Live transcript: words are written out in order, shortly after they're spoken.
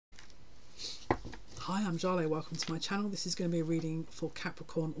Hi, I'm Jale, welcome to my channel. This is going to be a reading for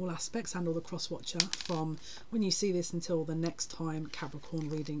Capricorn, all aspects and all the cross-watcher from when you see this until the next time Capricorn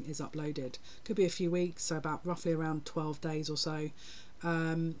reading is uploaded. Could be a few weeks, so about roughly around 12 days or so.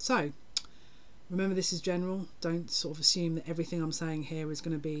 So remember, this is general. Don't sort of assume that everything I'm saying here is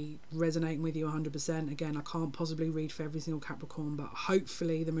going to be resonating with you 100%. Again, I can't possibly read for every single Capricorn, but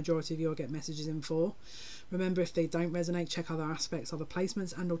hopefully the majority of you will get messages in for. Remember, if they don't resonate, check other aspects, other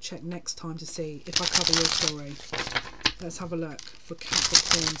placements, and or check next time to see if I cover your story. Let's have a look for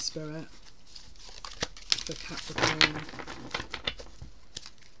Capricorn spirit. For Capricorn.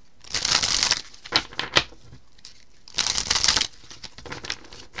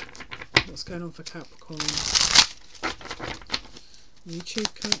 What's going on for Capricorn?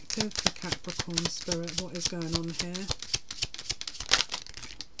 YouTube collective for Capricorn spirit. What is going on here?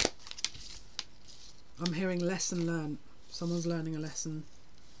 I'm hearing lesson learned. Someone's learning a lesson.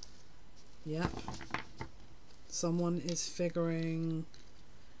 Yep. Someone is figuring.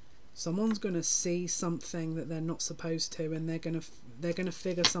 Someone's gonna see something that they're not supposed to, and they're gonna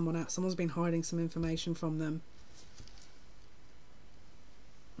figure someone out. Someone's been hiding some information from them.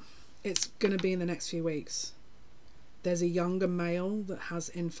 It's gonna be in the next few weeks. There's a younger male that has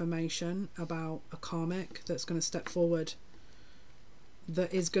information about a karmic that's gonna step forward.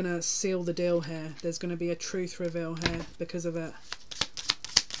 That is going to seal the deal here. There's going to be a truth reveal here because of it.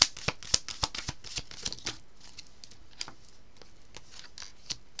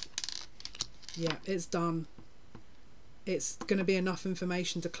 Yeah, it's done. It's going to be enough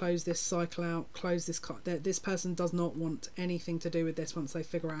information to close this cycle out, close this. This person does not want anything to do with this once they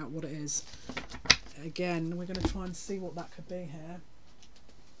figure out what it is. Again, we're going to try and see what that could be here.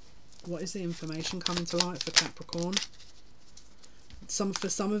 What is the information coming to light for Capricorn? For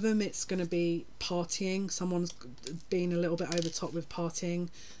some of them it's going to be partying. Someone's been a little bit over the top with partying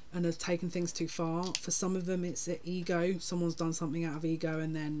and has taken things too far. For some of them it's ego. Someone's done something out of ego,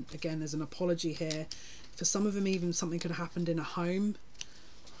 and then again there's an apology here. For some of them even something could have happened in a home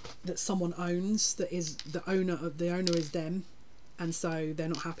that someone owns, that is the owner is them, and so they're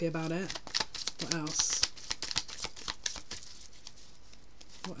not happy about it. What else?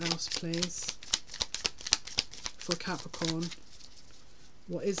 What else please for Capricorn?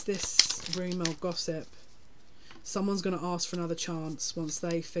 What is this rumour or gossip? Someone's going to ask for another chance once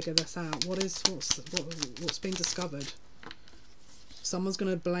they figure this out. What's been discovered? Someone's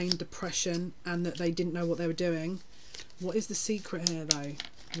going to blame depression and that they didn't know what they were doing. What is the secret here though?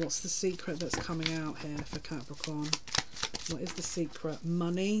 What's the secret that's coming out here for Capricorn? What is the secret?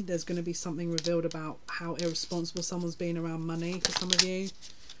 Money. There's going to be something revealed about how irresponsible someone's been around money for some of you.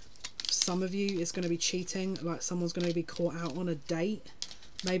 For some of you it's going to be cheating, like someone's going to be caught out on a date.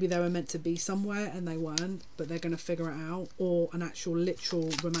 Maybe they were meant to be somewhere and they weren't, but they're going to figure it out. Or an actual literal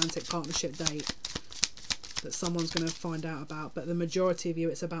romantic partnership date that someone's going to find out about. But the majority of you,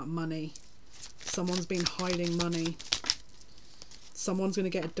 it's about money. Someone's been hiding money. Someone's going to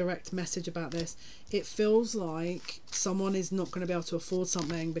get a direct message about this. It feels like someone is not going to be able to afford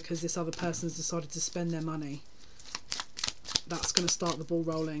something because this other person's decided to spend their money. That's going to start the ball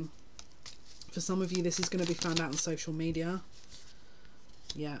rolling. For some of you, this is going to be found out on social media.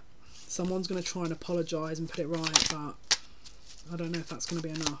 Yeah, someone's going to try and apologise and put it right, but I don't know if that's going to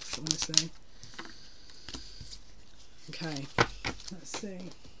be enough, honestly. Okay, let's see.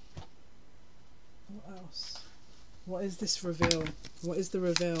 What else? What is this reveal? What is the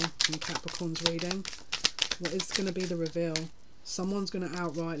reveal in Capricorn's reading? What is going to be the reveal? Someone's going to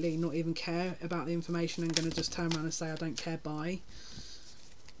outrightly not even care about the information and going to just turn around and say, I don't care, bye.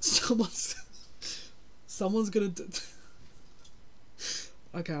 Someone's going to...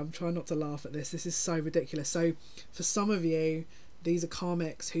 Okay, I'm trying not to laugh at this. This is so ridiculous. So, for some of you, these are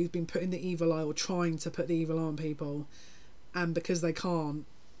karmics who've been putting the evil eye or trying to put the evil eye on people, and because they can't,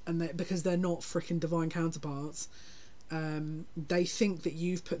 and because they're not freaking divine counterparts, they think that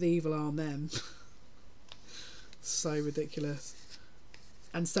you've put the evil eye on them. So ridiculous.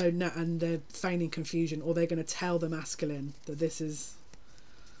 And so now, and they're feigning confusion, or they're going to tell the masculine that this is...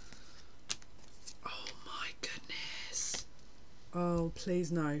 Oh,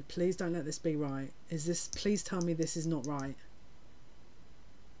 please no. Please don't let this be right. Is this... Please tell me this is not right.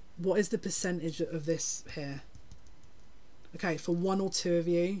 What is the percentage of this here? Okay, for 1 or 2 of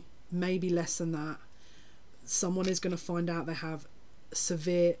you, maybe less than that, someone is going to find out they have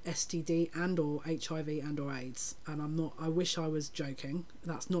severe STD and or HIV and or AIDS. And I'm not... I wish I was joking.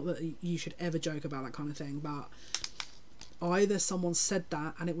 That's not that you should ever joke about that kind of thing, but either someone said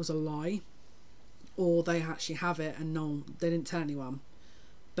that and it was a lie, or they actually have it and no, they didn't tell anyone,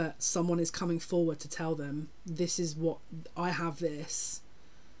 but someone is coming forward to tell them, this is what I have, this,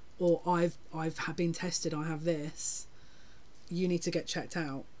 or I've been tested, I have this, you need to get checked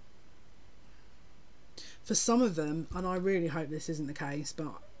out. For some of them, and I really hope this isn't the case,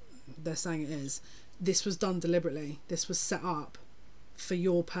 but they're saying it is, this was done deliberately. This was set up for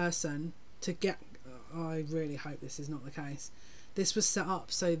your person to get, I really hope this is not the case. This was set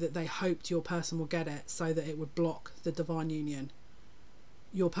up so that they hoped your person will get it, so that it would block the divine union.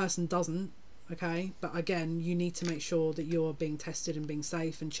 Your person doesn't, okay? But again, you need to make sure that you're being tested and being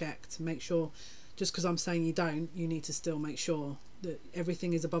safe and checked. Make sure, just because I'm saying you don't, you need to still make sure that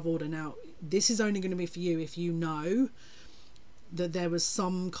everything is above order. Now, this is only going to be for you if you know that there was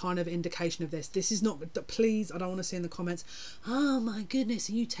some kind of indication of this. This is not, please, I don't want to see in the comments, oh my goodness,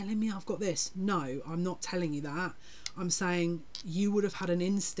 are you telling me I've got this? No, I'm not telling you that. I'm saying you would have had an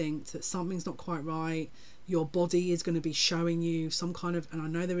instinct that something's not quite right. Your body is going to be showing you some kind of, and I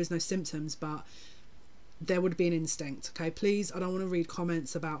know there is no symptoms, but there would be an instinct. Okay, please, I don't want to read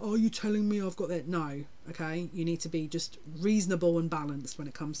comments about, oh, you telling me I've got that. No, okay, you need to be just reasonable and balanced when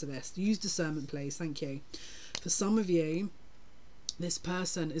it comes to this. Use discernment, please. Thank you. For some of you, this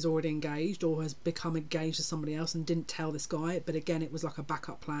person is already engaged or has become engaged to somebody else and didn't tell this guy, but again, it was like a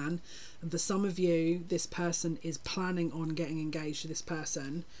backup plan. And for some of you, this person is planning on getting engaged to this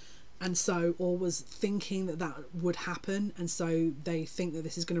person, and so, or was thinking that that would happen, and so they think that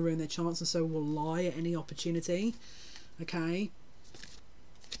this is going to ruin their chance, and so will lie at any opportunity. Okay,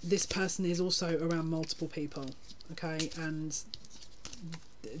 this person is also around multiple people, okay, and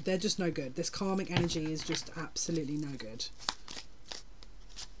they're just no good. This karmic energy is just absolutely no good.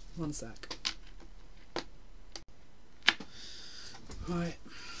 One sec. Right.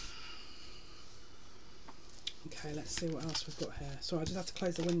 Okay, let's see what else we've got here. Sorry, I just have to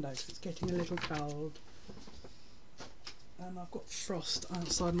close the window because it's getting a little cold. And I've got frost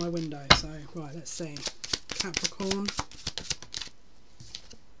outside my window. So, right, let's see. Capricorn.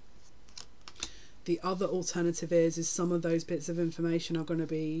 The other alternative is some of those bits of information are going to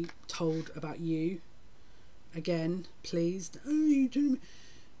be told about you. Again, please. Oh, you do.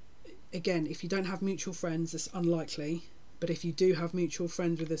 Again, if you don't have mutual friends, it's unlikely. But if you do have mutual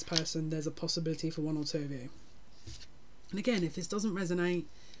friends with this person, there's a possibility for one or two of you. And again, if this doesn't resonate,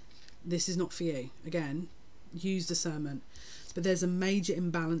 this is not for you. Again, use discernment. But there's a major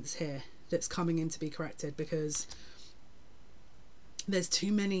imbalance here that's coming in to be corrected, because there's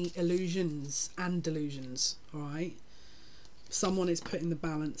too many illusions and delusions, all right? Someone is putting the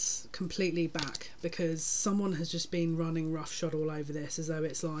balance completely back because someone has just been running roughshod all over this as though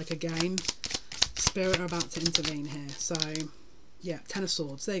it's like a game. Spirit are about to intervene here. So, yeah, Ten of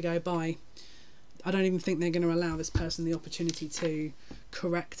Swords. There you go, bye. I don't even think they're going to allow this person the opportunity to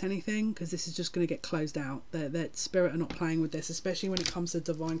correct anything, because this is just going to get closed out. That Spirit are not playing with this, especially when it comes to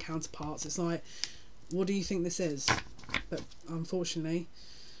divine counterparts. It's like, what do you think this is? But unfortunately,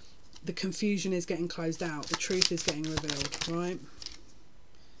 the confusion is getting closed out. The truth is getting revealed, right?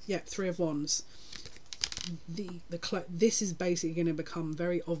 Yep, Three of Wands. This is basically going to become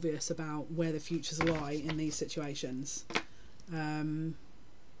very obvious about where the futures lie in these situations.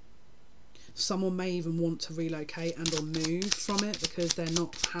 Someone may even want to relocate and or move from it because they're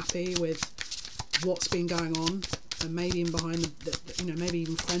not happy with what's been going on, and maybe even behind you know, maybe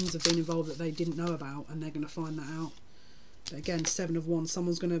even friends have been involved that they didn't know about, and they're going to find that out. But again, Seven of Wands.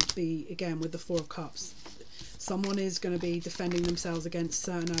 Someone's going to be, again, with the Four of Cups, someone is going to be defending themselves against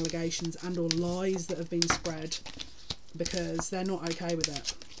certain allegations and or lies that have been spread because they're not okay with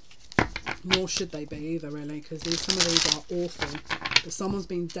it. Nor should they be either, really, because some of these are awful. But someone's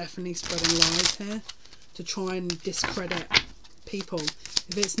been definitely spreading lies here to try and discredit people.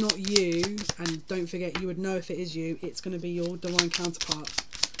 If it's not you, and don't forget, you would know if it is you, it's going to be your divine counterpart.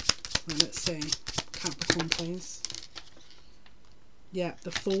 Right, let's see. Capricorn, please. Yeah,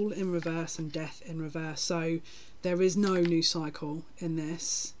 the Fool in reverse and Death in reverse. So there is no new cycle in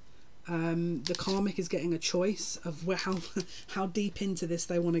this. The karmic is getting a choice of how deep into this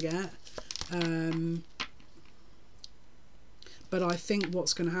they want to get. But I think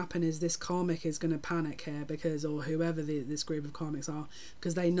what's going to happen is this karmic is going to panic here, because, or whoever this group of karmics are,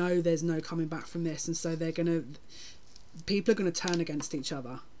 because they know there's no coming back from this, and so people are going to turn against each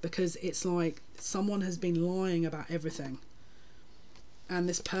other, because it's like someone has been lying about everything, and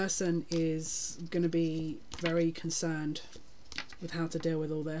this person is going to be very concerned with how to deal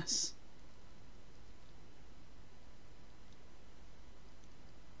with all this.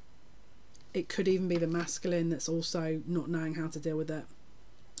 It could even be the masculine that's also not knowing how to deal with it,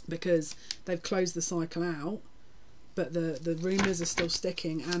 because they've closed the cycle out, but the rumours are still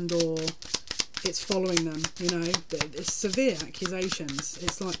sticking, and or it's following them, you know. It's severe accusations.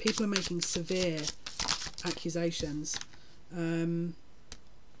 It's like people are making severe accusations.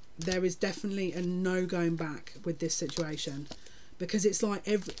 there is definitely a no going back with this situation, because it's like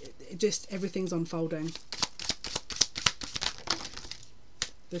everything's unfolding.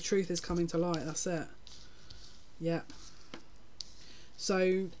 The truth is coming to light. That's it. Yeah.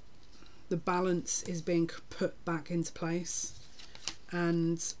 So the balance is being put back into place,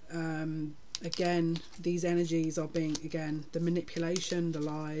 and again, these energies are being, again, the manipulation, the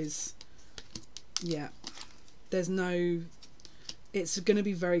lies. Yeah. There's no, it's going to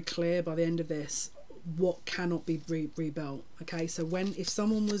be very clear by the end of this what cannot be rebuilt. Okay, so if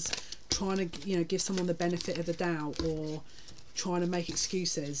someone was trying to, you know, give someone the benefit of the doubt, or trying to make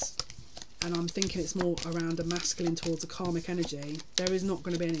excuses, and I'm thinking it's more around a masculine towards a karmic energy, there is not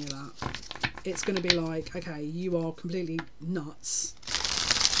going to be any of that. It's going to be like, okay, you are completely nuts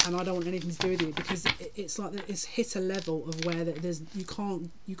and I don't want anything to do with you, because it's like it's hit a level of where there's you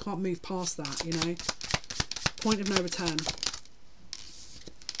can't move past that, you know. Point of no return.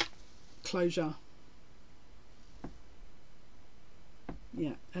 Closure.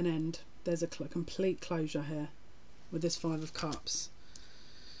 Yeah, an end. There's a complete closure here with this Five of Cups.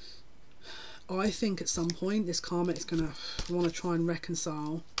 I think at some point this karmic is going to want to try and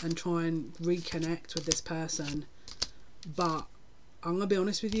reconcile and try and reconnect with this person, but I'm going to be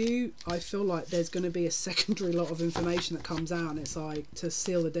honest with you, I feel like there's going to be a secondary lot of information that comes out, and it's like to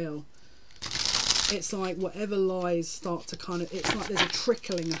seal the deal. It's like whatever lies start to kind of, it's like there's a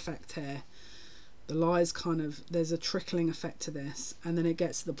trickling effect here. The lies kind of, there's a trickling effect to this, and then it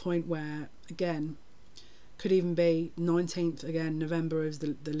gets to the point where, again, could even be 19th, again, November is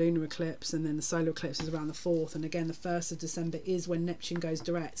the lunar eclipse, and then the solar eclipse is around the 4th, and again the 1st of December is when Neptune goes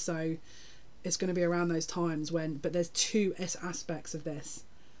direct, so it's going to be around those times when, but there's two aspects of this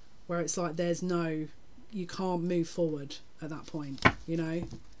where it's like there's no, you can't move forward at that point, you know.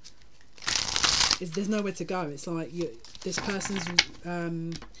 There's nowhere to go. It's like this person's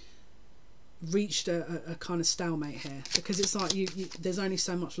reached a kind of stalemate here, because it's like there's only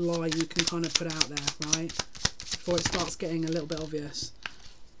so much lie you can kind of put out there, right, before it starts getting a little bit obvious.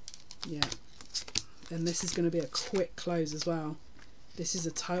 Yeah, and this is going to be a quick close as well. This is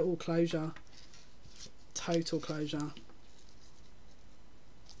a total closure. Total closure.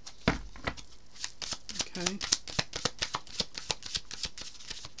 Okay.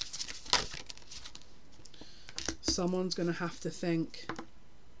 Someone's going to have to think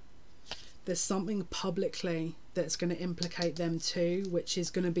there's something publicly that's going to implicate them too, which is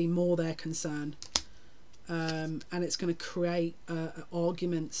going to be more their concern, and it's going to create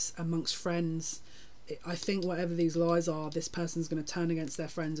arguments amongst friends. I think whatever these lies are, this person's going to turn against their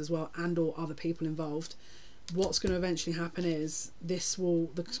friends as well, and or other people involved. What's going to eventually happen is the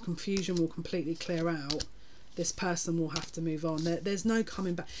confusion will completely clear out. This person will have to move on. There's no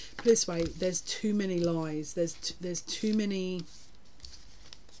coming back. Put it this way, there's too many lies. There's too many.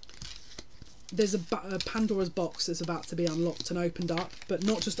 There's a Pandora's box that's about to be unlocked and opened up, but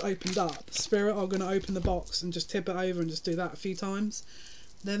not just opened up. Spirit are going to open the box and just tip it over and just do that a few times.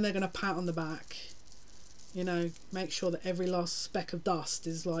 Then they're going to pat on the back, you know, make sure that every last speck of dust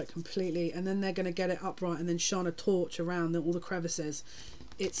is like completely, and then they're going to get it upright and then shine a torch around all the crevices.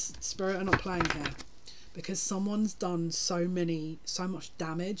 It's Spirit are not playing here, because someone's done so much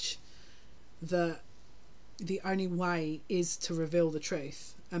damage that the only way is to reveal the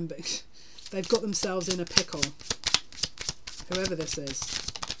truth, and they've got themselves in a pickle. Whoever this is,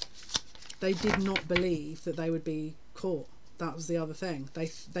 they did not believe that they would be caught. That was the other thing. They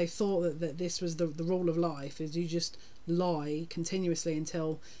thought that this was the rule of life, is you just lie continuously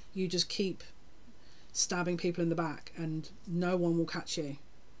until you just keep stabbing people in the back and no one will catch you.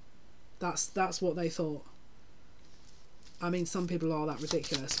 That's what they thought. I mean, some people are that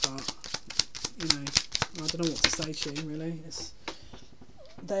ridiculous, but you know, I don't know what to say to you really.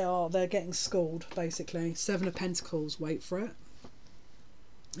 They're getting schooled basically. 7 of Pentacles, wait for it.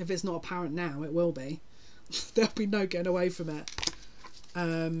 If it's not apparent now, it will be. There'll be no getting away from it.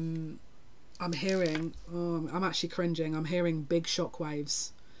 I'm hearing, I'm actually cringing, I'm hearing big shockwaves.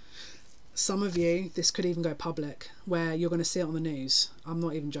 Some of you, this could even go public, where you're going to see it on the news. I'm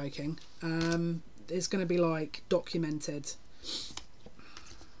not even joking. It's going to be like documented.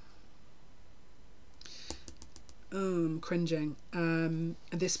 Cringing.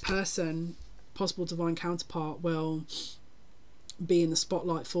 This person, possible divine counterpart, will be in the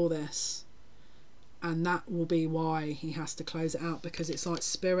spotlight for this, and that will be why he has to close it out, because it's like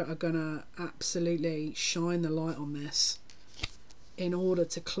Spirit are gonna absolutely shine the light on this in order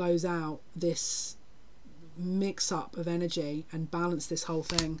to close out this mix up of energy and balance this whole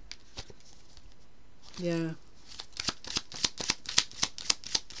thing. Yeah.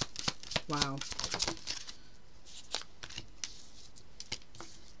 Wow.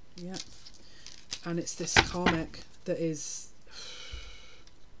 Yeah. And it's this karmic that is,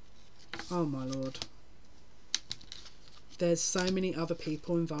 oh my lord. There's so many other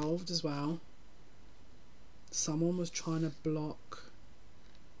people involved as well. Someone was trying to block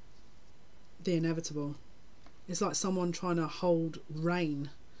the inevitable. It's like someone trying to hold rain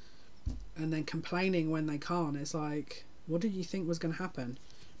and then complaining when they can't. It's like, what did you think was going to happen?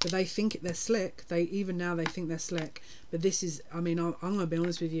 But they think they're slick. Even now they think they're slick. But this is, I mean, I'm going to be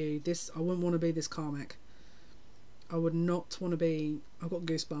honest with you. I wouldn't want to be this karmic. I would not want to be, I've got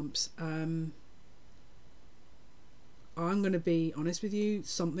goosebumps. I'm going to be honest with you.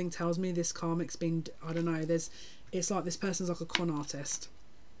 Something tells me this karmic's been, I don't know, it's like this person's like a con artist.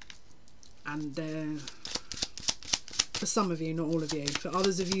 And they're, for some of you, not all of you. For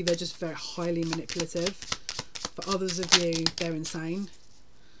others of you, they're just very highly manipulative. For others of you, they're insane.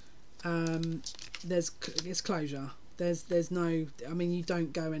 It's closure. There's no, I mean, you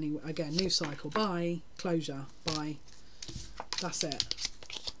don't go anywhere. Again, new cycle, bye, closure, bye. That's it.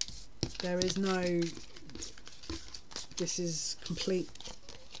 There is no, this is complete,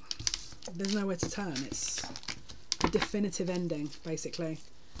 there's nowhere to turn. It's a definitive ending, basically.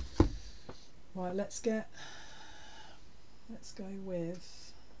 Right, let's go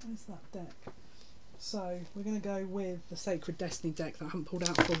with, where's that deck? So we're going to go with the Sacred Destiny deck that I haven't pulled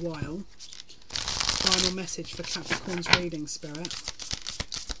out for a while. Final message for Capricorn's reading, Spirit.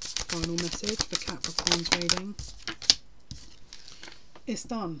 Final message for Capricorn's reading. It's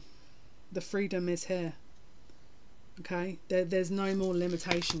done. The freedom is here. Okay, there's no more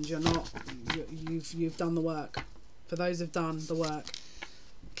limitations. You've done the work. For those who've done the work,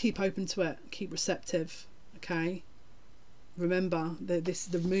 keep open to it. Keep receptive. Okay. Remember that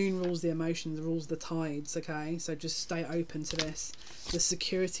the moon rules the emotions, rules the tides. Okay, so just stay open to this. The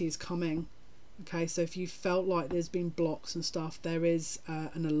security is coming. Okay, so if you felt like there's been blocks and stuff, there is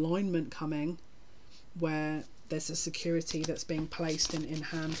an alignment coming where there's a security that's being placed in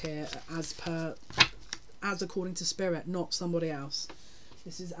hand here as according to Spirit, not somebody else.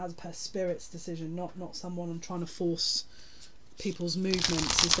 This is as per Spirit's decision, not someone trying to force people's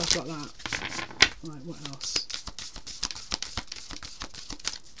movements and stuff like that. Right, what else?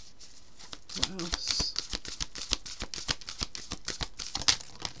 What else?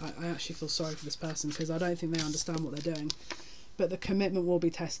 I actually feel sorry for this person because I don't think they understand what they're doing. But the commitment will be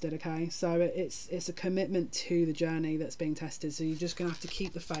tested, okay? So it's a commitment to the journey that's being tested. So you're just going to have to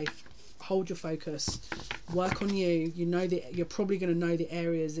keep the faith, hold your focus, work on you. You're probably going to know the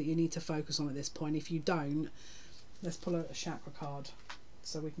areas that you need to focus on at this point. If you don't, let's pull a chakra card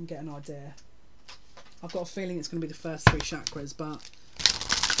so we can get an idea. I've got a feeling it's going to be the first 3 chakras, but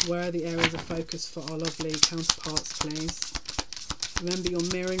where are the areas of focus for our lovely counterparts, please? Remember,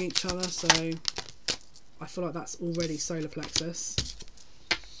 you're mirroring each other, so I feel like that's already solar plexus.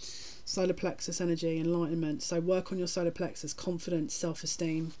 Solar plexus energy, enlightenment. So work on your solar plexus, confidence,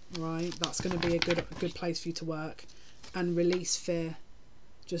 self-esteem. Right, that's going to be a good place for you to work. And release fear.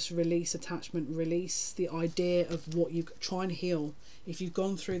 Just release attachment. Release the idea of what you try and heal. If you've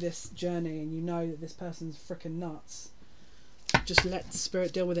gone through this journey and you know that this person's freaking nuts, just let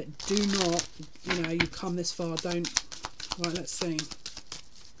Spirit deal with it. Do not, you've come this far. Don't. Right, let's see.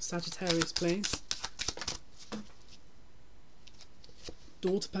 Sagittarius, please.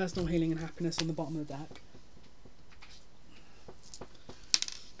 Door to personal healing and happiness on the bottom of the deck.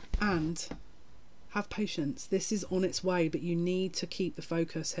 And have patience. This is on its way, but you need to keep the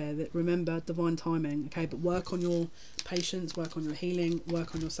focus here. That remember, divine timing. Okay, but work on your patience, work on your healing,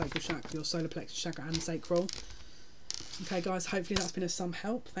 work on your sacral chakra, your solar plexus chakra and sacral. Okay guys, hopefully that's been of some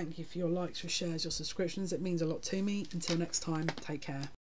help. Thank you for your likes, your shares, your subscriptions. It means a lot to me. Until next time, take care.